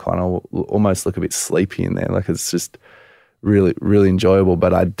down. And I'm kind of almost look a bit sleepy in there. Like it's just really, really enjoyable.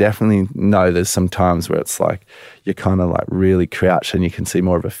 But I definitely know there's some times where it's like you're kind of like really crouched, and you can see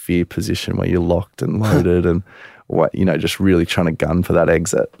more of a fear position where you're locked and loaded and just really trying to gun for that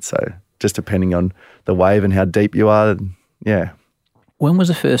exit. So just depending on the wave and how deep you are, yeah. When was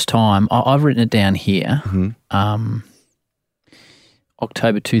the first time? I've written it down here. Mm-hmm.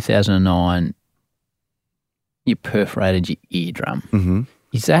 October 2009, you perforated your eardrum. Mm-hmm.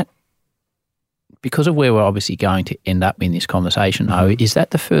 Is that, because of where we're obviously going to end up in this conversation, though, is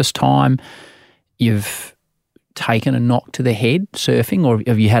that the first time you've taken a knock to the head surfing, or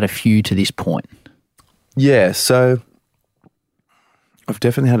have you had a few to this point? Yeah, so I've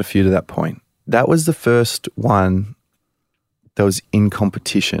definitely had a few to that point. That was the first one that was in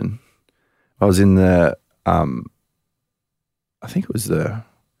competition. I was in the I think it was the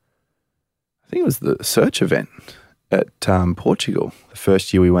search event at Portugal, the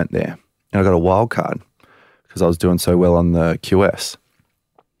first year we went there. And I got a wild card because I was doing so well on the QS.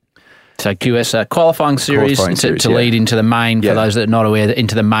 So QS, qualifying series to lead into the main, for those that are not aware,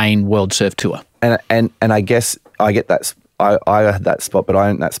 into the main World Surf Tour. And I guess I get that, I had that spot, but I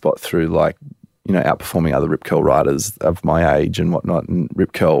earned that spot through outperforming other Rip Curl riders of my age and whatnot. And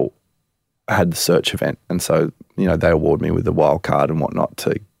Rip Curl had the search event, and so they award me with the wild card and whatnot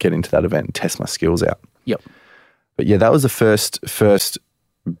to get into that event and test my skills out. Yep. But yeah, that was the first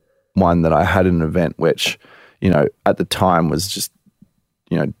one that I had in an event, which at the time was just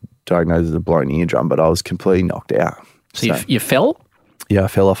diagnosed as a blown eardrum, but I was completely knocked out. So you fell? Yeah, I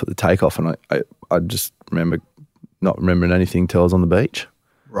fell off at the takeoff, and I just remember not remembering anything till I was on the beach.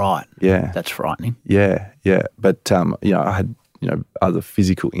 Right. Yeah. That's frightening. Yeah. But, I had, other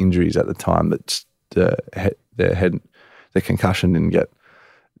physical injuries at the time that the concussion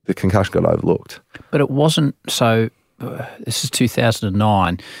the concussion got overlooked. But it wasn't so, this is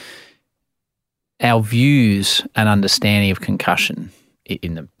 2009. Our views and understanding of concussion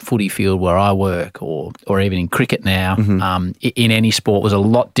in the footy field where I work or even in cricket now, in any sport was a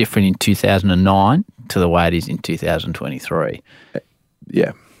lot different in 2009 to the way it is in 2023.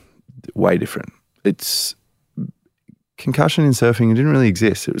 Yeah, way different. It's concussion in surfing, it didn't really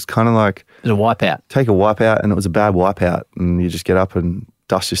exist. It was kind of like... It was a wipeout. Take a wipeout, and it was a bad wipeout, and you just get up and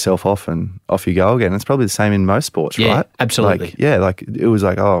dust yourself off and off you go again. It's probably the same in most sports, yeah, right? Absolutely. It was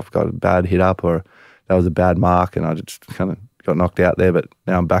like, oh, I've got a bad hit up, or that was a bad mark, and I just kind of got knocked out there, but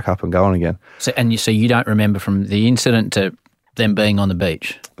now I'm back up and going again. So you don't remember from the incident to them being on the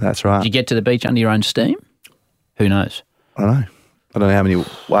beach? That's right. Did you get to the beach under your own steam? Who knows? I don't know. I don't know how many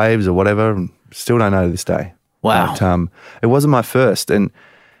waves or whatever, and still don't know to this day. Wow. But, it wasn't my first, and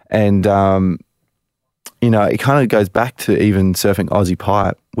it kind of goes back to even surfing Aussie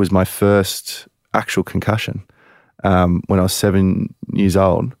Pipe was my first actual concussion. When I was 7 years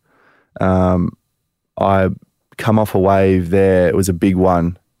old, I come off a wave there. It was a big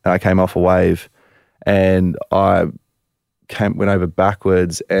one. And I came off a wave, and I went over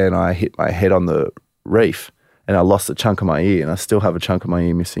backwards, and I hit my head on the reef, and I lost a chunk of my ear, and I still have a chunk of my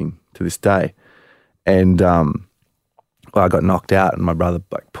ear missing to this day. And I got knocked out, and my brother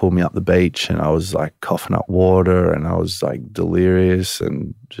pulled me up the beach, and I was coughing up water, and I was delirious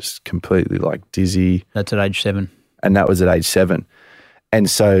and just completely dizzy. That's at age 7. And that was at age 7. And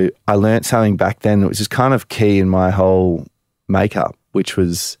so I learnt something back then that was just kind of key in my whole makeup, which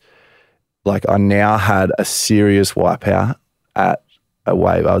was I now had a serious wipeout at a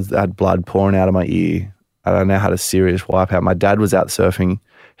wave. I had blood pouring out of my ear, and I now had a serious wipeout. My dad was out surfing.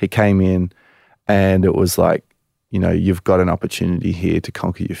 He came in, and it was you've got an opportunity here to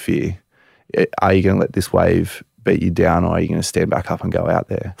conquer your fear. Are you going to let this wave beat you down, or are you going to stand back up and go out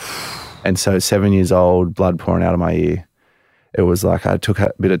there? And so 7 years old, blood pouring out of my ear, it was I took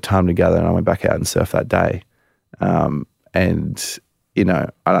a bit of time together, and I went back out and surfed that day. I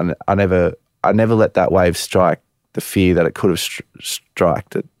never let that wave strike the fear that it could have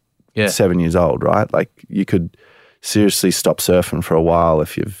striked at 7 years old, right? You could seriously stop surfing for a while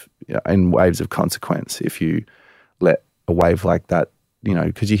if you've, in waves of consequence, if you let a wave like that,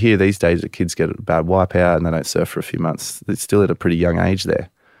 because you hear these days that kids get a bad wipeout and they don't surf for a few months. They're still at a pretty young age there.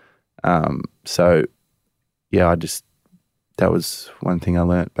 That was one thing I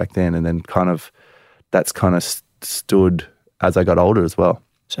learnt back then, and then that's stood as I got older as well.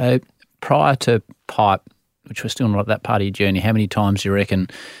 So prior to Pipe, which was still not that part of your journey, how many times do you reckon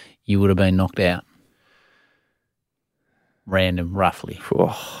you would have been knocked out? Random, roughly.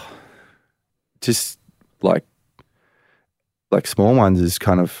 Oh, just small ones is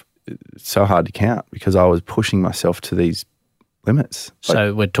kind of so hard to count because I was pushing myself to these limits.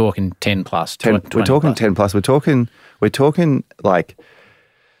 So we're talking 10 plus. 10, 20 we're talking plus. 10 plus. We're talking like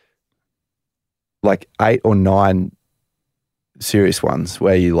 8 or 9 serious ones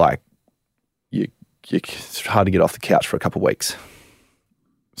where it's hard to get off the couch for a couple of weeks.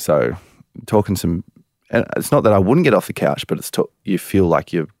 So talking some, and it's not that I wouldn't get off the couch, but you feel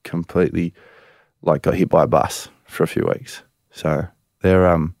like you've completely got hit by a bus for a few weeks. So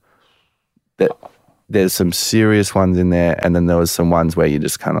there's some serious ones in there, and then there was some ones where you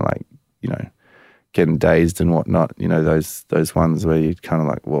just kind of getting dazed and whatnot. Those ones where you kind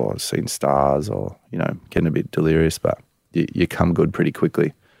of well, I've seen stars, or getting a bit delirious, but you come good pretty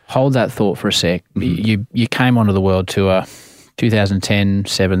quickly. Hold that thought for a sec. Mm-hmm. You came onto the World Tour, 2010,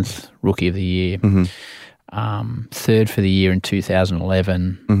 7th Rookie of the Year, mm-hmm. 3rd for the year in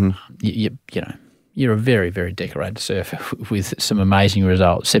 2011. Mm-hmm. You're a very, very decorated surfer with some amazing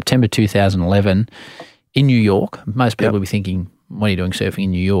results. September 2011 in New York. Most people will be thinking, what are you doing surfing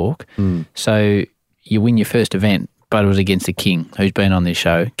in New York? Mm. So you win your first event, but it was against the king who's been on this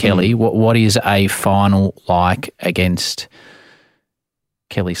show, Kelly. What is a final like against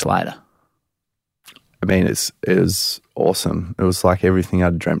Kelly Slater? I mean, it was awesome. It was like everything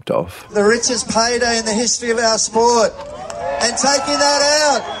I'd dreamt of. The richest payday in the history of our sport. And taking that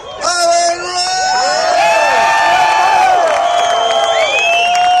out, Owen Wright!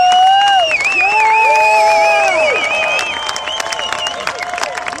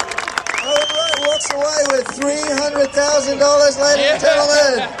 Owen Wright walks away with $300,000, ladies and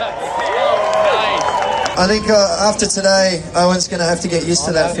gentlemen. I think after today, Owen's going to have to get used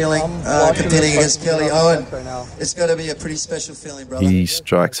to that feeling, competing against Kelly. Owen, it's got to be a pretty special feeling, brother. He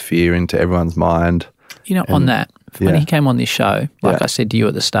strikes fear into everyone's mind. On that, when he came on this show, like I said to you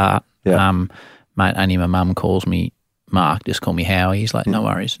at the start, mate, only my mum calls me Mark, just call me Howie. He's like, no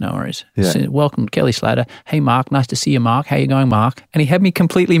worries. Yeah. So, welcome, Kelly Slater. Hey, Mark, nice to see you, Mark. How you going, Mark? And he had me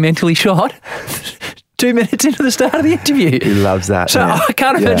completely mentally shot 2 minutes into the start of the interview. He loves that. So I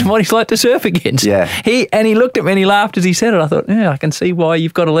can't imagine what he's like to surf against. Yeah. He looked at me and he laughed as he said it. I thought, I can see why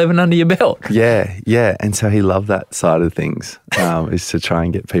you've got 11 under your belt. Yeah. And so he loved that side of things, is to try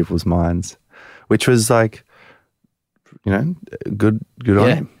and get people's minds, which was like, good on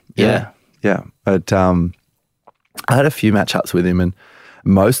him. Yeah. But I had a few matchups with him, and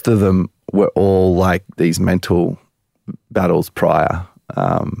most of them were all like these mental battles prior.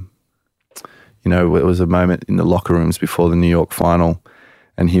 There was a moment in the locker rooms before the New York final,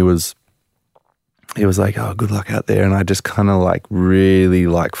 and he was like, oh, good luck out there. And I just kind of like really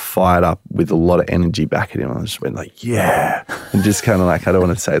like fired up with a lot of energy back at him. I just went like, yeah. And just kind of like, I don't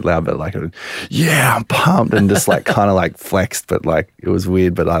want to say it loud, but like, yeah, I'm pumped, and just like kind of like flexed, but like it was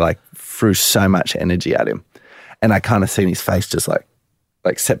weird, but I like threw so much energy at him. And I kind of seen his face just like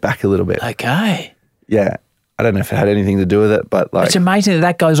set back a little bit. Okay. Yeah. I don't know if it had anything to do with it, but like... It's amazing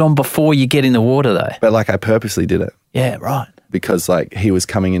that goes on before you get in the water though. But like I purposely did it. Yeah, right. Because like he was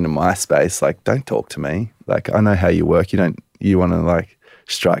coming into my space, like, don't talk to me. Like, I know how you work. You want to like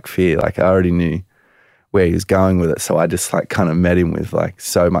strike fear. Like I already knew where he was going with it. So I just like kind of met him with like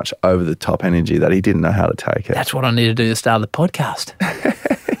so much over the top energy that he didn't know how to take it. That's what I need to do to start the podcast.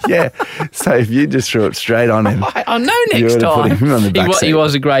 Yeah. So if you just threw it straight on him. I know next time. Put him on the back seat. He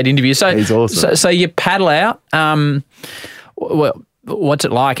was a great interview. So he's awesome. So you paddle out. What's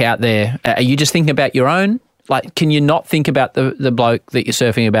it like out there? Are you just thinking about your own? Like, can you not think about the bloke that you're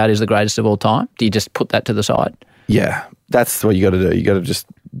surfing about is the greatest of all time? Do you just put that to the side? Yeah. That's what you got to do. You got to just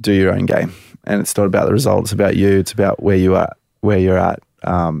do your own game. And it's not about the result. It's about you. It's about where you're at.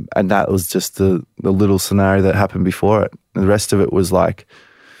 And that was just the little scenario that happened before it. And the rest of it was like,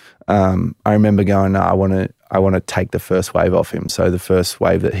 I remember going, no, I want to take the first wave off him. So the first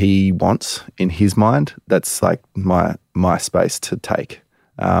wave that he wants in his mind, that's like my space to take,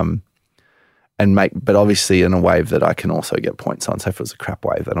 and make. But obviously in a wave that I can also get points on. So if it was a crap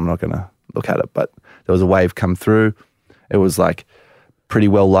wave, then I'm not going to look at it. But there was a wave come through. It was like pretty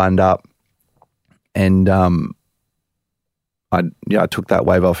well lined up, and I took that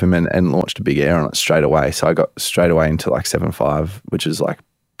wave off him and launched a big air on it straight away. So I got straight away into like 7.5, which is like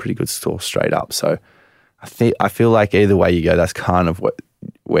pretty good score straight up. So I feel like either way you go, that's kind of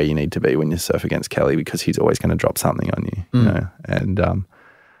where you need to be when you surf against Kelly, because he's always going to drop something on you, you know. And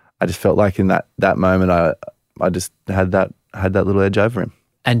I just felt like in that moment I just had that little edge over him.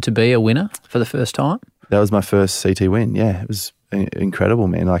 And to be a winner for the first time? That was my first CT win. Yeah, it was incredible,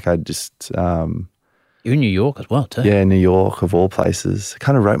 man. Like I just you're in New York as well too. Yeah, New York of all places. I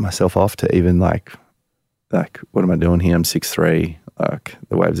kind of wrote myself off to even like what am I doing here? I'm 6'3". Like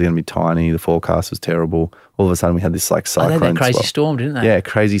the waves are going to be tiny. The forecast was terrible. All of a sudden we had this like cyclone. They had that crazy storm, didn't they? Yeah,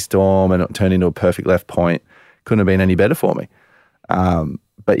 crazy storm, and it turned into a perfect left point. Couldn't have been any better for me.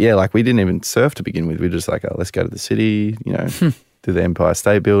 But yeah, like we didn't even surf to begin with. We were just like, oh, let's go to the city, do the Empire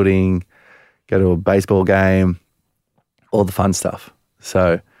State Building, go to a baseball game, all the fun stuff.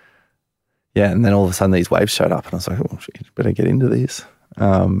 So yeah, and then all of a sudden these waves showed up and I was like, oh, shit, better get into this.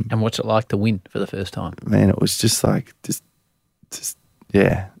 And what's it like to win for the first time? Man, it was just like, just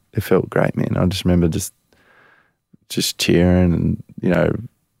yeah, it felt great, man. I just remember just cheering and,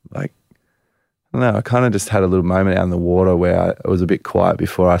 like, I don't know, I kind of just had a little moment out in the water where I was a bit quiet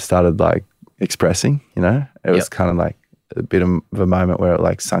before I started like expressing, It was kind of like a bit of a moment where it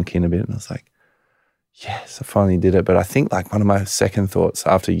like sunk in a bit and I was like, yes, I finally did it. But I think like one of my second thoughts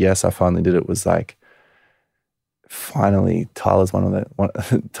after yes, I finally did it was like, finally, Tyler's won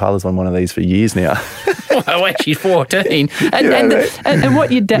one of these for years now. Well, she's 14. And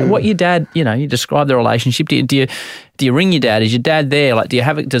what your dad, you describe the relationship. Do you ring your dad? Is your dad there? Like,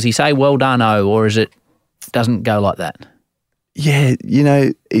 does he say, well done, O, or doesn't go like that? Yeah,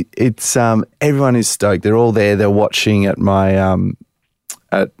 it's everyone is stoked. They're all there. They're watching at my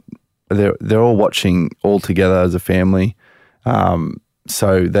they're all watching all together as a family.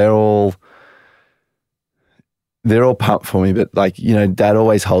 So they're all pumped for me, but like, Dad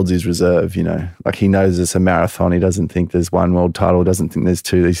always holds his reserve, like he knows it's a marathon. He doesn't think there's one world title, doesn't think there's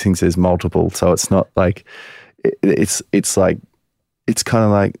two. He thinks there's multiple. So it's not like, it's like, it's kind of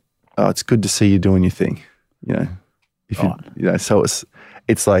like, oh, it's good to see you doing your thing, so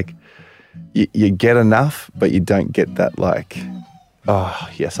it's like you get enough, but you don't get that like, oh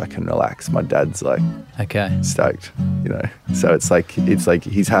yes, I can relax. My dad's like, okay, stoked, So it's like he's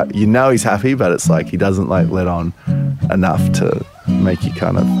happy. He's happy, but it's like he doesn't like let on enough to make you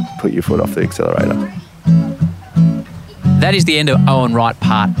kind of put your foot off the accelerator. That is the end of Owen Wright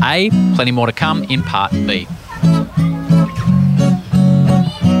Part A. Plenty more to come in Part B.